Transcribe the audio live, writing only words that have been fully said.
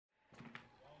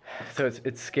so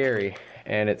it's scary,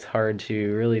 and it's hard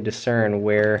to really discern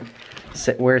where's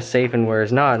safe and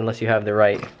where's not unless you have the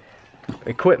right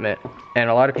equipment. And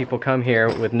a lot of people come here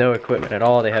with no equipment at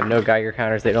all. They have no Geiger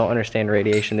counters. They don't understand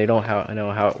radiation. They don't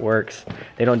know how it works.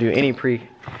 They don't do any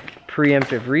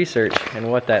preemptive research,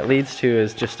 and what that leads to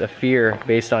is just a fear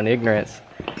based on ignorance,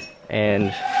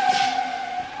 and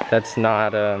that's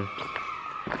not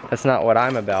what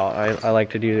I'm about. I like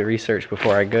to do the research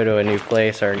before I go to a new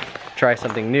place or try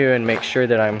something new and make sure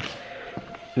that I'm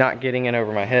not getting in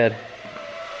over my head.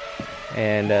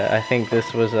 And I think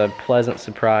this was a pleasant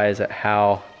surprise at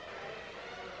how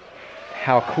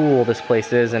cool this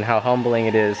place is and how humbling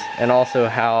it is, and also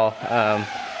how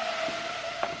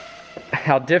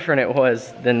different it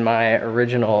was than my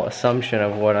original assumption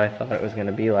of what I thought it was going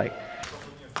to be like.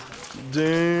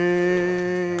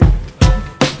 Dang.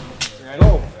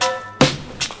 Go.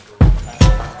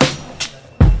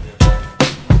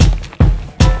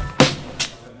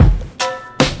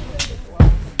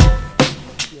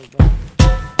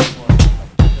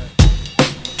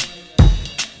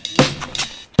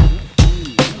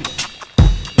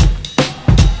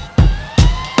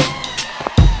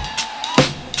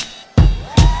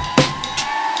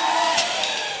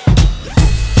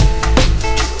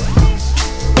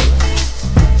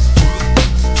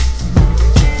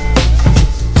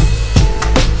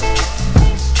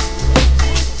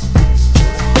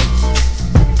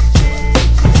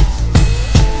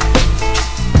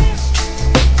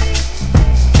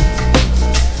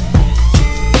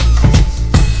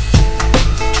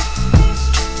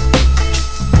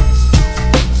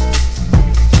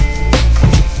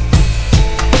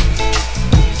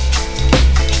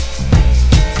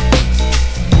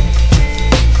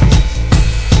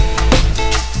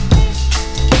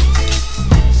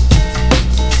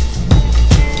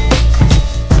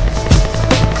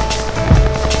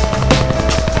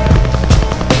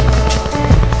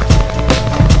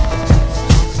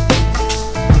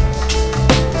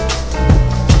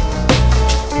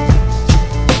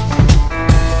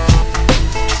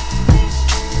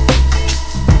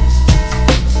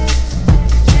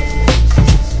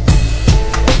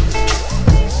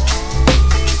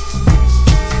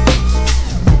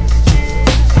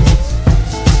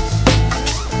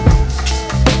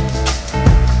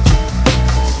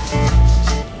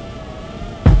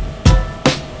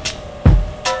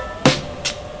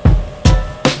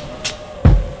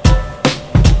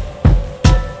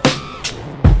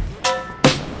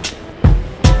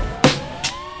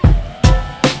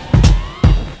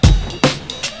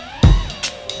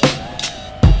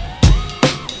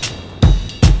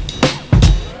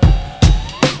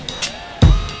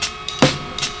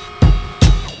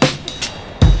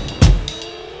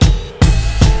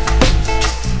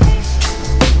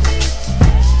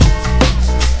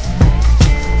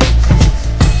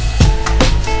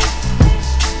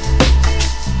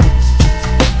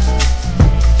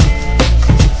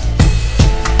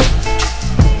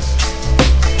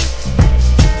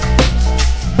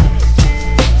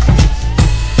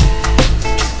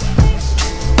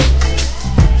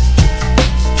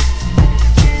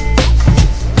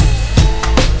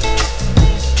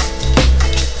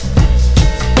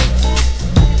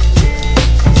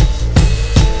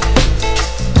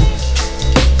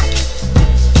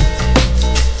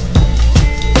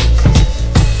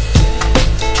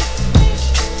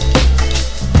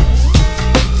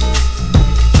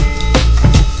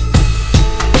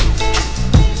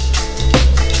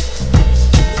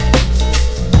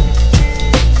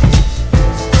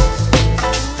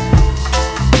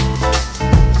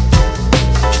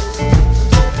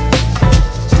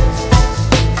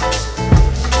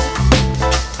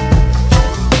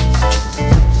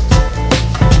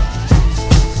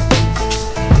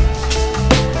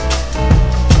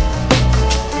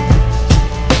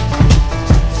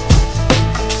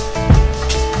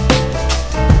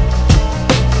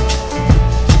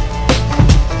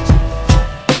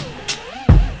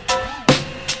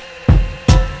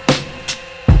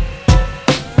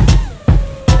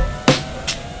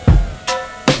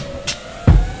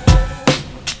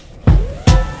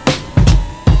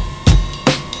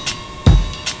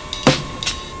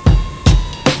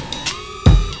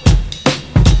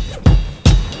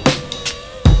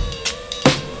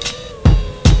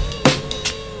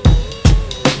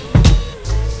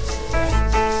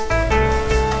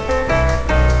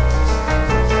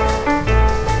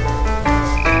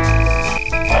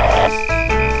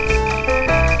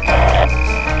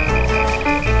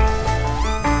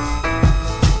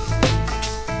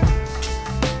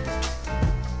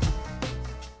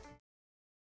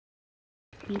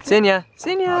 Senior,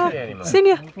 Senior,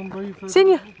 Senior,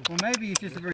 Senior. Well, maybe it's just a very